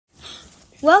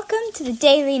Welcome to the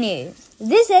Daily News.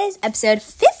 This is episode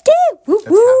 50. Woo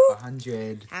That's woo. half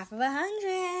 100. Half of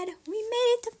 100. We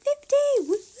made it to 50.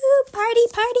 Woo woo. Party,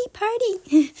 party,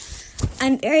 party.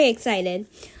 I'm very excited.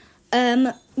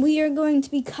 We are going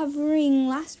to be covering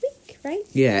last week, right?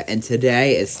 Yeah, and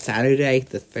today is Saturday,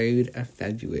 the 3rd of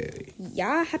February.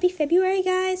 Yeah, happy February,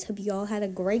 guys. Hope you all had a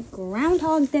great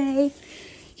Groundhog Day.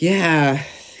 Yeah,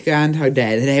 Groundhog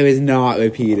Day. The day was not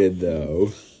repeated,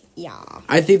 though. Yeah.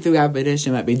 I think the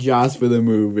repetition might be just for the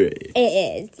movie. It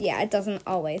is. Yeah, it doesn't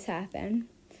always happen.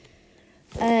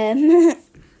 But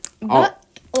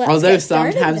Although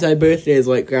sometimes our birthday is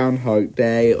like Groundhog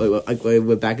Day, like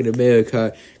we're back in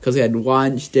America, because we had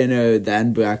lunch, dinner,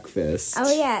 then breakfast. Oh,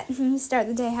 yeah. You start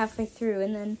the day halfway through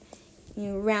and then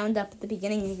you round up at the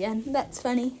beginning again. That's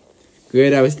funny.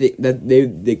 Good, I was thinking that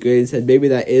the grade said maybe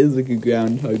that is like a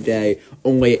Groundhog Day,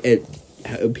 only it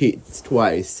repeats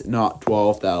twice, not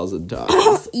 12,000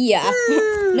 times. Yeah.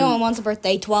 No one wants a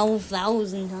birthday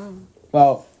 12,000 times.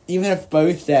 Well, even if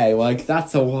birthday, like,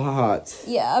 that's a lot.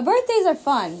 Yeah, birthdays are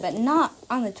fun, but not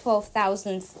on the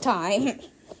 12,000th time.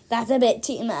 That's a bit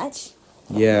too much.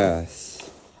 Yes.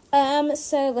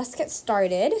 So let's get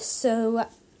started. So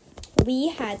we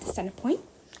had Centerpoint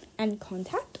and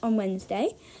Contact on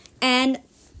Wednesday, and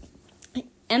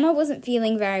Emma wasn't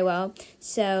feeling very well,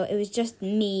 so it was just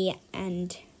me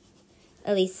and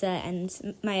Elisa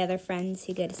and my other friends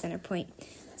who go to Centerpoint.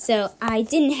 So I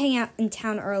didn't hang out in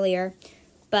town earlier,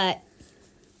 but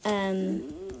we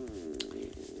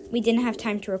didn't have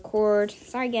time to record.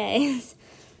 Sorry, guys.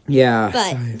 Yeah.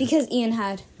 But sorry. because Ian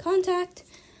had Contact,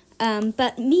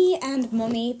 but me and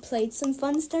Mommy played some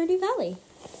fun Stardew Valley.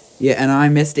 Yeah, and I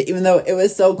missed it, even though it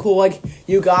was so cool. Like,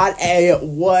 you got a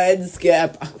wood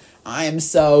skip. I am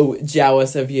so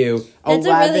jealous of you. That's a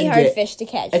really hard fish to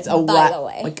catch, it's by the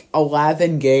way. Like,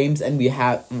 11 games, and we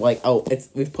have, like,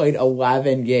 we've played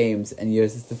 11 games, and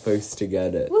yours is the first to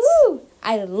get it. Woohoo!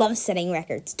 I love setting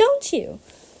records, don't you?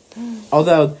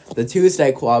 Although, the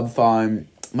Tuesday Club Farm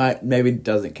maybe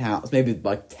doesn't count. It's maybe,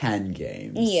 like, 10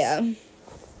 games. Yeah.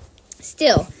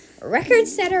 Still, record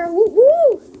setter,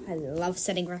 woo! I love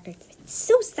setting records. It's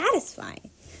so satisfying.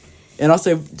 And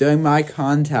also, during my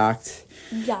Contact...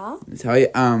 Yeah. Tell you,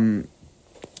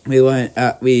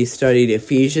 we studied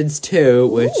Ephesians 2,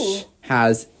 which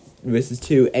has verses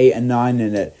 2, 8, and 9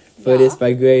 in it. For it is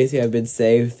by grace you have been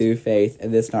saved through faith,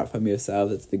 and this not from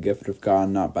yourselves, it's the gift of God,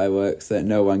 not by works, so that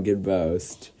no one can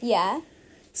boast. Yeah.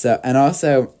 So, and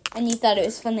also... And you thought it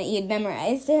was fun that you'd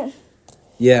memorized it?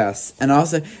 Yes, and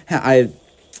also,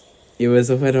 it was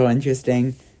a little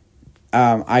interesting.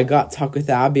 I got to talk with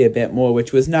Abby a bit more,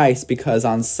 which was nice, because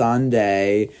on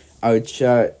Sunday...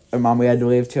 Mom, we had to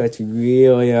leave church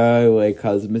really early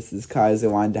because Mrs. Kaiser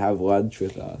wanted to have lunch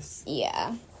with us.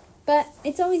 Yeah. But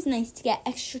it's always nice to get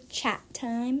extra chat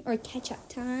time or catch-up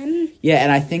time. Yeah,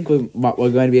 and I think we're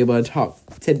going to be able to talk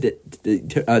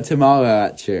tomorrow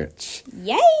at church.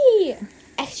 Yay!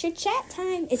 Extra chat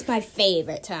time. It's my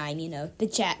favorite time, the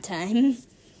chat time.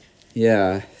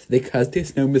 Yeah, because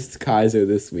there's no Mrs. Kaiser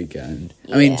this weekend.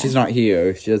 Yeah. I mean, she's not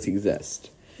here. She doesn't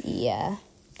exist. Yeah.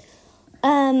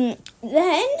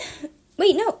 Then,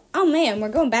 wait, no. Oh, man, we're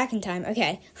going back in time.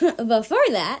 Okay. Before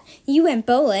that, you went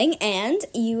bowling, and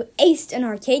you aced an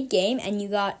arcade game, and you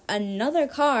got another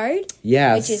card.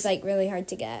 Yes. Which is, really hard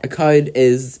to get. A card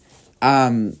is,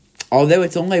 although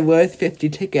it's only worth 50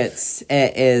 tickets,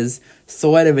 it is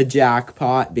sort of a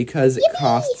jackpot because it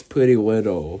costs pretty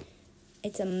little.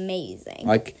 It's amazing.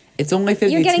 It's only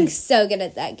 50 You're getting so good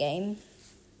at that game.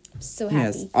 So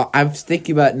happy. Yes, I was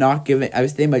thinking about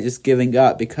just giving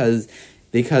up because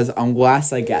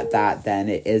unless I get that, then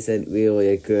it isn't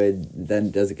really then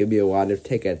it doesn't give me a lot of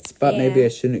tickets. But maybe I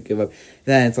shouldn't give up.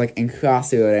 Then it's in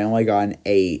Crossroads, I only got an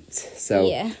 8. So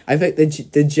I think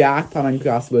the jackpot on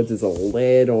Crossroads is a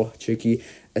little tricky,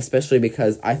 especially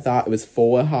because I thought it was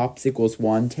 4 hops equals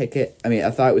 1 ticket. I mean, I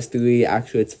thought it was 3.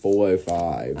 Actually, it's 4 or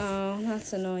 5. Oh,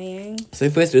 that's annoying. So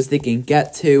first I was thinking,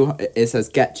 it says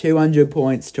get 200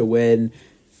 points to win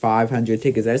 500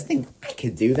 tickets. I was thinking, I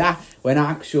could do that. When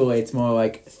actually it's more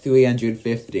like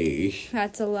 350.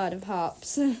 That's a lot of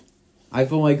hops.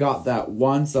 I've only got that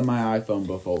once on my iPhone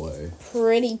before.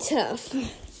 Pretty tough.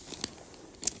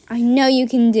 I know you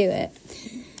can do it.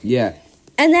 Yeah.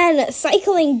 And then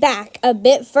cycling back a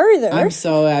bit further. I'm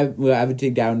sorry, we're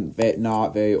everything down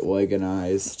not very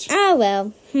organized. Ah,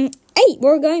 well. Hey,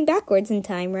 we're going backwards in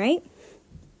time, right?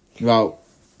 Well,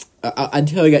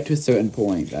 until I get to a certain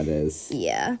point, that is.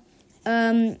 Yeah.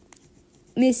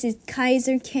 Mrs.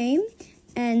 Kaiser came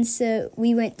And so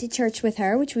we went to church with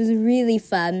her, which was really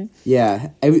fun. Yeah,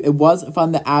 it was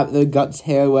fun that Abby got to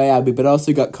tear away Abby, but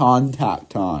also got contact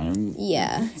time.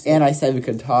 Yeah. And I said we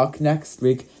could talk next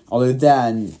week, although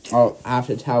then I'll have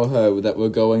to tell her that we're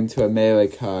going to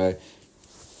America.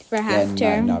 For half and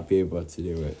term. might not be able to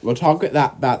do it. We'll talk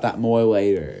about that more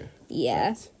later.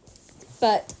 Yeah.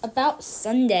 But about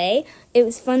Sunday, it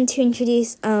was fun to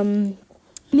introduce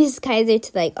Mrs. Kaiser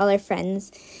to like all our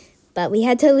friends. But we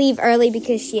had to leave early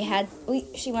because she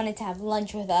wanted to have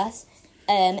lunch with us,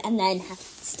 and then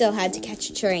still had to catch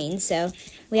a train. So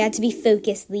we had to be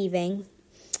focused leaving,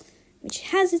 which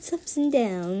has its ups and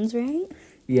downs, right?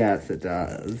 Yes, it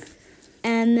does.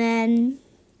 And then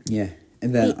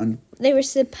They were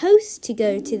supposed to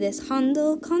go to this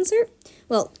Handel concert.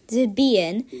 Well, to be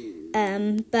in,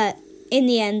 but in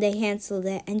the end they canceled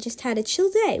it and just had a chill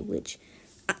day, which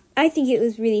I think it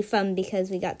was really fun because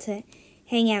we got to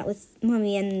hang out with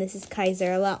Mommy and Mrs.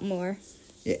 Kaiser a lot more.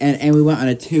 And we went on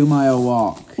a 2-mile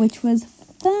walk. Which was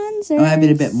fun. So I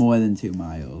mean a bit more than 2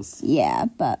 miles. Yeah,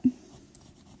 but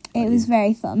it was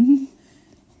very fun.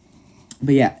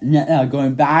 But yeah, now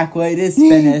going backward is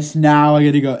finished. Now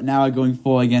I'm going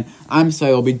forward again. I'm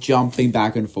sorry, I'll be jumping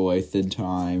back and forth in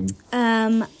time.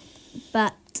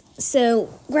 But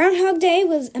so Groundhog Day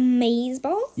was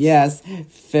amazeballs. Yes,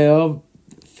 Phil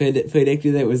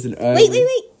predicted it was an early...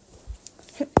 Wait.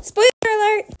 Spoiler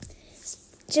alert!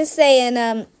 Just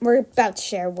saying, we're about to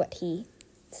share what he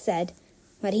said,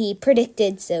 what he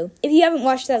predicted. So if you haven't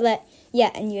watched that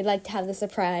yet and you'd like to have the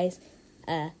surprise,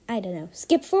 I don't know,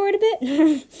 skip forward a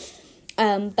bit.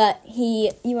 But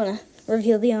you want to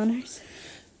reveal the honors?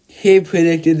 He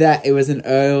predicted that it was an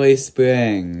early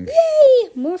spring. Yay!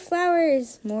 More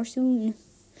flowers, more soon.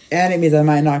 And it means I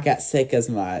might not get sick as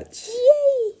much.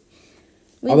 Yay!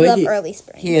 We love early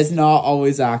spring. He is not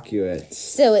always accurate.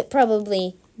 So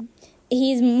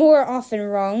he's more often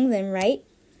wrong than right.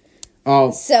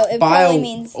 Oh, so it probably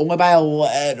means... Only by a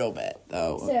little bit,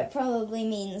 though. So it probably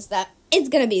means that it's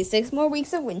going to be 6 more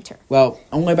weeks of winter. Well,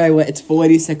 only by it's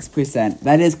 46%.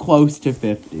 That is close to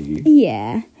 50.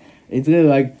 Yeah. It's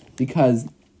really because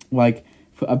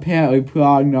apparently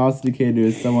prognosticator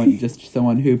is someone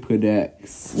who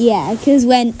predicts. Yeah, because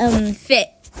when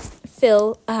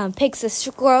Phil picks a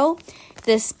scroll,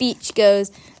 the speech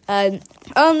goes, on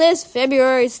this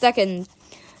February 2nd,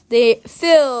 the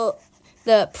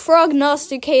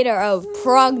prognosticator of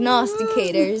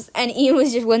prognosticators, and Ian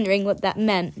was just wondering what that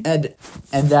meant. And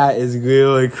that is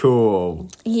really cool.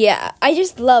 Yeah, I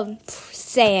just love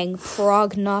saying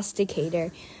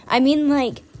prognosticator. I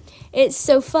mean, it's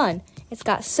so fun. It's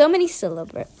got so many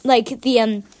syllables. Like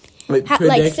saying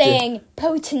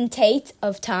potentate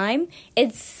of time.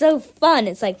 It's so fun.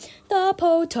 It's like the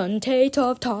potentate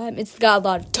of time. It's got a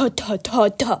lot of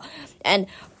ta-ta-ta-ta. And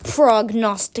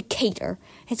prognosticator.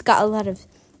 It's got a lot of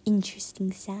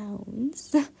interesting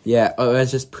sounds. Yeah,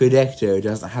 it's just predictor. It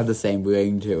doesn't have the same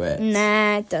ring to it.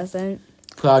 Nah, it doesn't.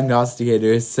 Prognosticator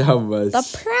is so much. The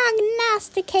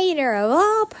prognosticator of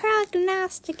all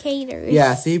prognosticators.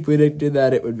 Yes, he predicted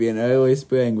that it would be an early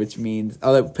spring, which means...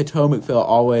 Although Potomacville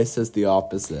always says the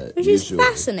opposite. Which is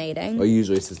fascinating. Or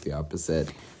usually says the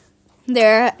opposite.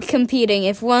 They're competing.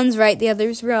 If one's right, the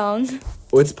other's wrong.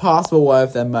 Well, it's possible one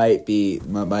of them might have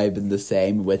been the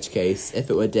same, in which case,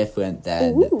 if it were different,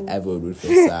 then everyone would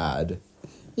feel sad.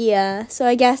 Yeah, so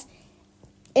I guess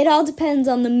it all depends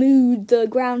on the mood the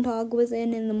groundhog was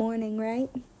in the morning, right?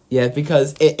 Yeah,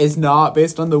 because it is not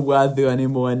based on the weather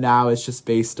anymore. Now it's just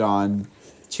based on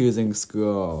choosing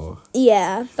school.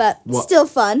 Yeah, but still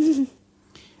fun.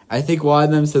 I think one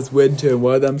of them says winter and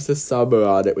one of them says summer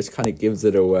on it, which kind of gives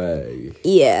it away.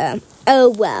 Yeah. Oh,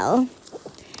 well.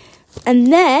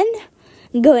 And then,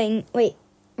 we're going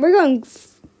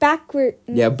backward.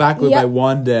 Yeah, backward by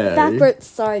one day. Backwards,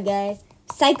 sorry guys.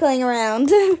 Cycling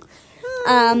around.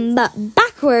 But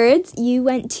backwards, you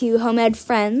went to Home Ed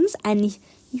Friends and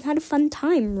you had a fun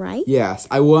time, right? Yes,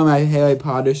 I wore my Harry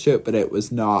Potter shirt, but it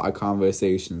was not a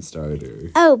conversation starter.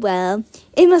 Oh, well.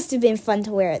 It must have been fun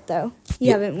to wear it, though.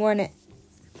 You haven't worn it.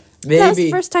 Maybe. That was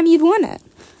the first time you'd worn it.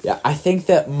 Yeah, I think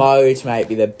that March might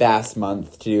be the best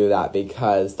month to do that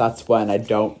because that's when I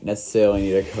don't necessarily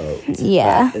need a coat.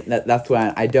 Yeah. That's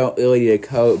when I don't really need a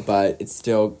coat, but it's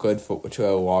still good to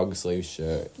a long sleeve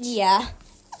shirt. Yeah.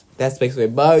 That's basically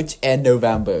March and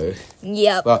November.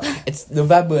 Yep. Well, it's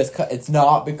November. It's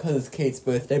not because it's Kate's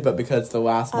birthday, but because it's the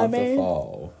last month of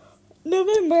fall.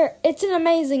 November, it's an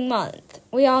amazing month.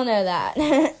 We all know that.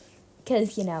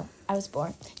 Because, I was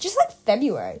born. Just like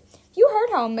February. You heard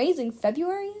how amazing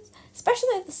February is? Especially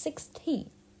the 16th.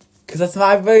 Because it's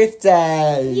my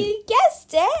birthday. You guessed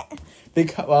it?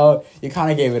 Because, well, you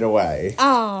kind of gave it away.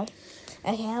 Oh.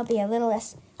 Okay, I'll be a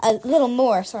little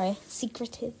more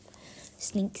secretive.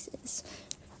 Sneaks.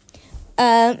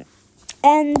 And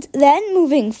then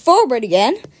moving forward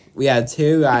again. We had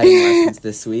 2 riding lessons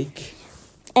this week.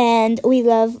 And we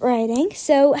love riding.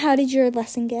 So how did your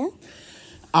lesson go?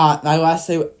 My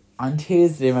lesson on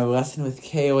Tuesday, my lesson with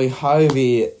Kaylee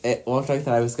Harvey, it looked like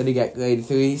that I was going to get grade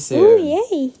 3 soon. Oh,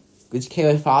 yay. Which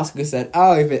Kaylee Fosker said,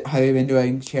 oh, have you been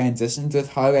doing transitions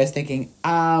with Harvey? I was thinking,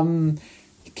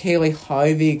 Kaylee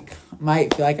Harvey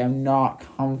might feel like I'm not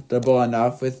comfortable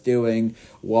enough with doing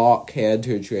walk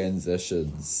canter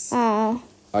transitions. Oh.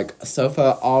 Like, so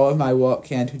far, all of my walk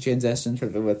canter transitions were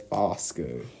with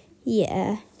Fosker.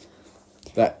 Yeah.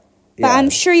 But I'm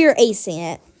sure you're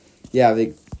acing it. Yeah,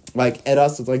 it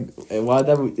also was one of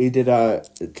them we did to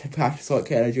practice walk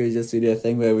canter transitions, we did a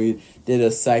thing where we did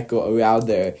a cycle around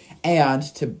there. And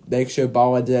to make sure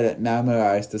Bala didn't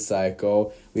memorize the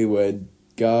cycle, we would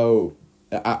go...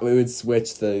 we would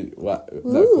switch the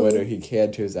order he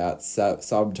canters at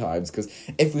sometimes, because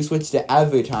if we switched it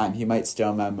every time, he might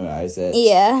still memorize it.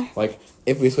 Yeah. Like,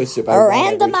 if we switched it by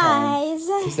randomize.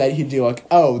 Time, he said he'd do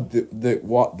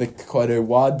the quarter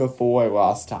 1 before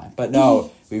last time. But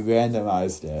no, we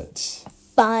randomized it.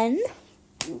 Fun.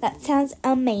 That sounds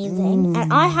amazing.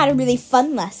 And I had a really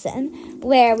fun lesson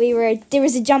where there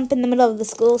was a jump in the middle of the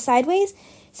school sideways.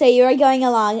 So you were going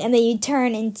along, and then you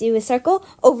turn into a circle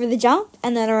over the jump,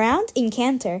 and then around in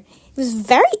canter. It was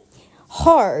very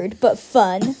hard, but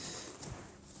fun.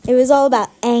 It was all about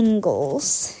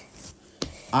angles.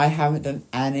 I haven't done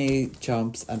any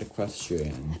jumps and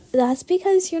equestrian. That's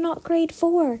because you're not grade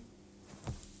 4.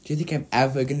 Do you think I'm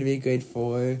ever going to be grade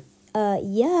 4? Yeah. Do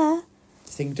you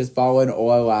think does Baldwin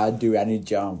or Lad do any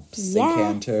jumps in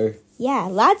canter? Yeah,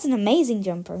 Lad's an amazing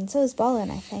jumper, and so is Baldwin,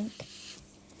 I think.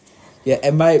 Yeah,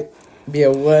 it might be a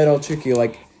little tricky.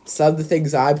 Like, some of the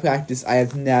things I practice, I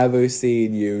have never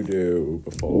seen you do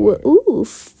before. Ooh,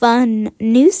 fun.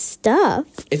 New stuff.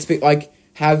 It's like,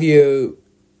 have you...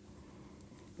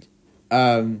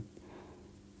 have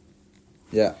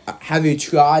you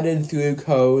trotted through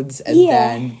codes and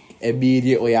then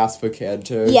immediately asked for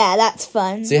canter? Yeah, that's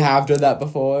fun. So you have done that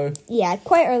before? Yeah,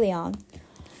 quite early on.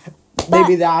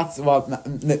 Maybe that's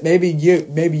maybe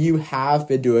you have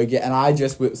been doing it, and I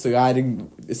just was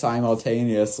riding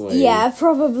simultaneously. Yeah,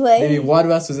 probably. Maybe one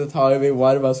of us was with Harvey,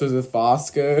 one of us was with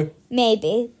Fosker.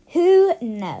 Maybe. Who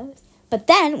knows? But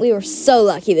then we were so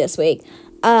lucky this week.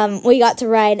 We got to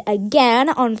ride again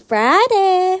on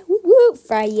Friday. Woo woo!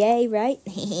 Friday, right?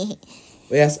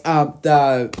 Yes. I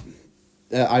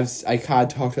kind of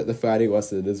talked about the Friday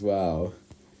lesson as well.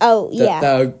 Oh, yeah.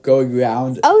 The going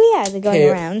around. Oh, yeah, the going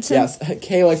around. Yes,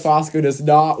 Kaylee Fosker does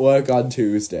not work on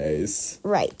Tuesdays.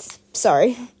 Right.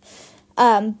 Sorry.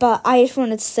 But I just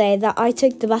wanted to say that I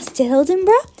took the bus to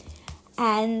Hildenborough,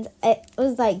 and it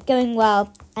was, going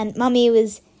well, and Mummy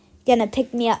was gonna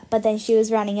pick me up, but then she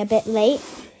was running a bit late,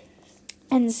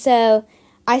 and so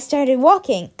I started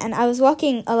walking, and I was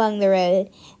walking along the road,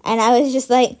 and I was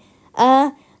just I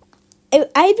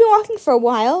had been walking for a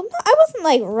while. I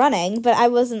wasn't, running, but I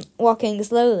wasn't walking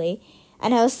slowly.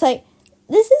 And I was like,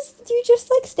 you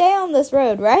just, stay on this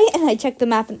road, right? And I checked the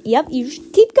map, and, yep, you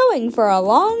should keep going for a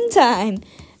long time.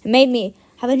 It made me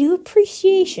have a new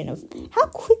appreciation of how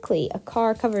quickly a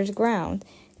car covers ground.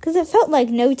 Because it felt like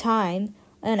no time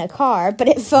in a car, but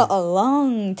it felt a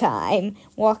long time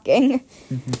walking.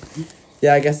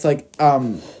 Yeah, I guess,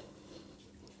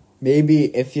 maybe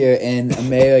if you're in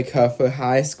America for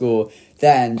high school,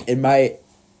 then there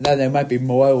might be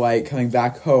more coming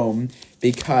back home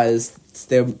because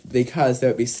there would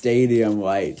be stadium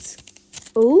lights.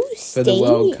 Ooh, for the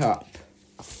World Cup.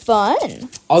 Fun.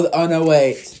 Oh no,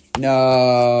 wait.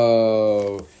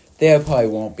 No. There probably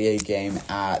won't be a game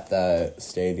at the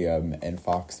stadium in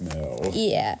Fox Mill.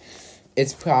 Yeah.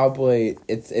 It's basically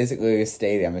a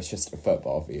stadium, it's just a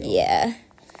football field. Yeah.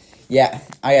 Yeah,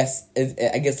 I guess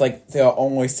there are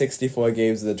only 64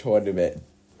 games in the tournament,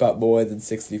 but more than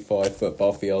 64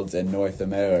 football fields in North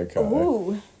America.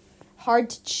 Ooh, hard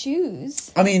to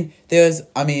choose. I think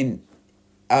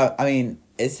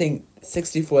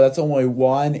 64. That's only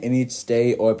one in each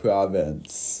state or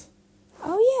province.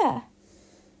 Oh yeah.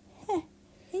 Huh.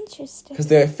 Interesting. Because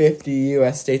there are 50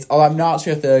 U.S. states. Oh, I'm not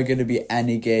sure if there are going to be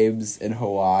any games in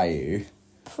Hawaii.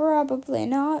 Probably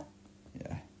not.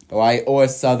 Yeah. Hawaii or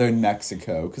southern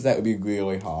Mexico, because that would be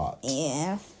really hot.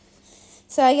 Yeah.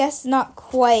 So I guess not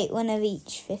quite one of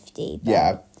each 50. But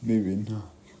yeah, maybe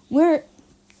not.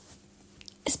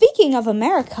 Speaking of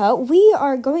America, we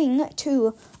are going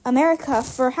to America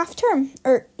for half term.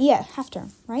 Half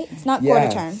term, right? It's not quarter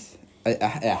term.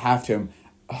 Half term.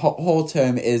 whole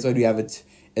term is when you have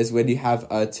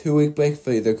a 2-week break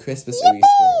for either Christmas or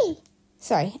Easter.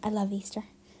 Sorry, I love Easter.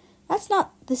 That's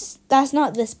not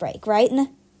this break, right?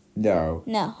 No.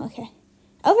 No, okay.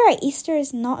 Oh, right, Easter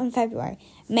is not in February.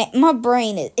 My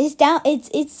brain is down.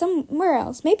 It's somewhere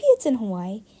else. Maybe it's in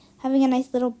Hawaii, having a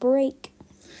nice little break.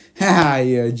 Haha,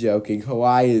 you're joking.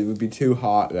 Hawaii would be too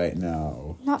hot right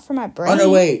now. Not for my brain. Oh, no,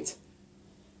 wait.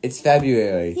 It's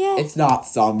February. Yeah. It's not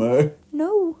summer.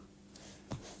 No.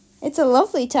 It's a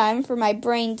lovely time for my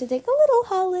brain to take a little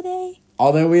holiday.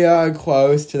 Although we are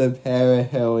close to the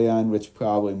perihelion, which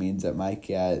probably means it might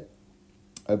get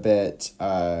a bit,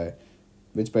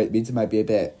 which means it might be a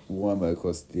bit warmer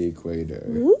close to the equator.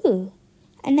 Ooh.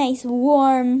 A nice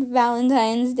warm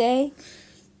Valentine's Day.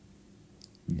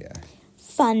 Yeah.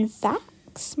 Fun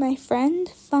facts, my friend.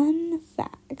 Fun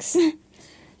facts.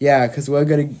 Yeah, because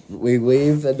we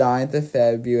leave the 9th of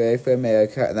February for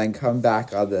America and then come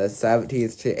back on the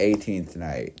 17th to 18th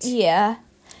night. Yeah.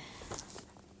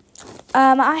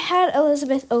 I had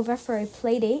Elizabeth over for a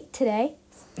play date today.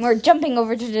 We're jumping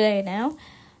over to today now.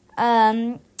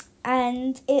 And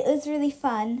it was really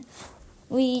fun.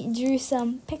 We drew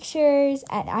some pictures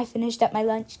and I finished up my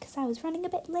lunch because I was running a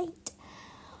bit late.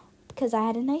 Because I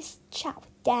had a nice chat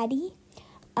with Daddy.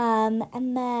 And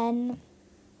then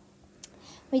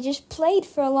we just played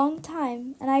for a long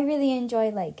time. And I really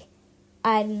enjoyed,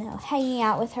 hanging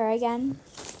out with her again.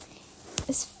 It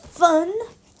was fun.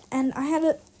 And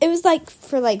it was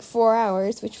for 4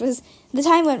 hours, which was, the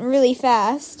time went really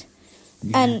fast.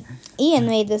 Yeah. And Ian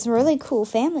made this really cool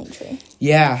family tree.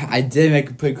 Yeah, I did make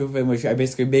a pretty cool family tree. I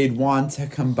basically made one to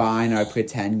combine our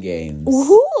pretend games.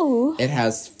 Ooh! It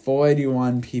has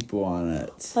 41 people on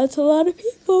it. That's a lot of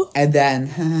people. And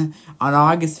then, on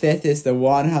August 5th is the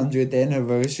 100th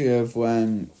anniversary of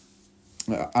when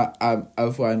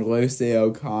Lucy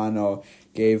O'Connell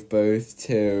gave birth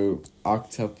to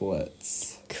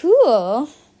octuplets. Cool.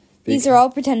 These are all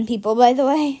pretend people, by the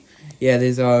way. Yeah,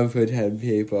 these are all pretend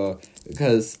people.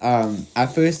 Because at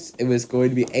first it was going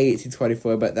to be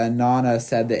 1824, but then Nana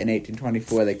said that in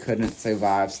 1824 they couldn't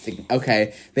survive.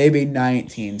 Okay, maybe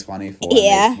 1924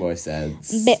 makes more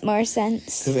sense. Bit more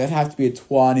sense. Because it'd have to be a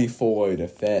 24 to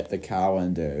fit the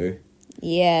calendar.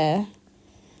 Yeah.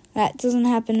 That doesn't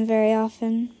happen very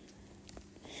often.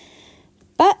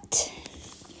 But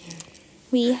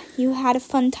you had a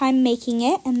fun time making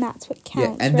it, and that's what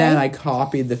counts, yeah, and then I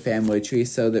copied the family tree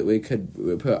so that we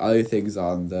could put other things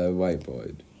on the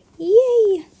whiteboard.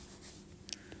 Yay!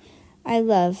 I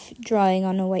love drawing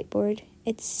on a whiteboard.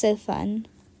 It's so fun.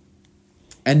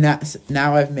 And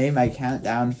now I've made my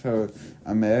countdown for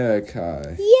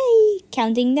America. Yay!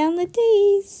 Counting down the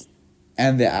days.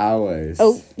 And the hours.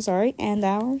 Oh, sorry, and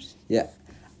hours? Yeah.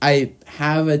 I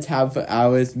have a tab for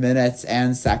hours, minutes,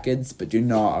 and seconds, but do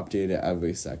not update it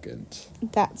every second.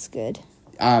 That's good.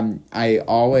 When I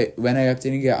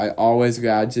update it, I always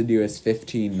grab to do as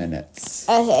 15 minutes.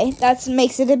 Okay, that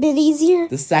makes it a bit easier.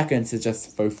 The seconds is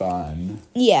just for fun.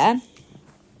 Yeah.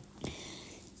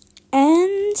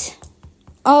 And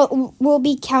we'll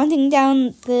be counting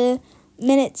down the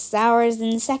minutes, hours,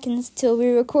 and seconds till we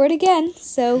record again.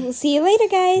 So we'll see you later,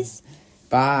 guys.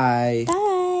 Bye.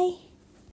 Bye.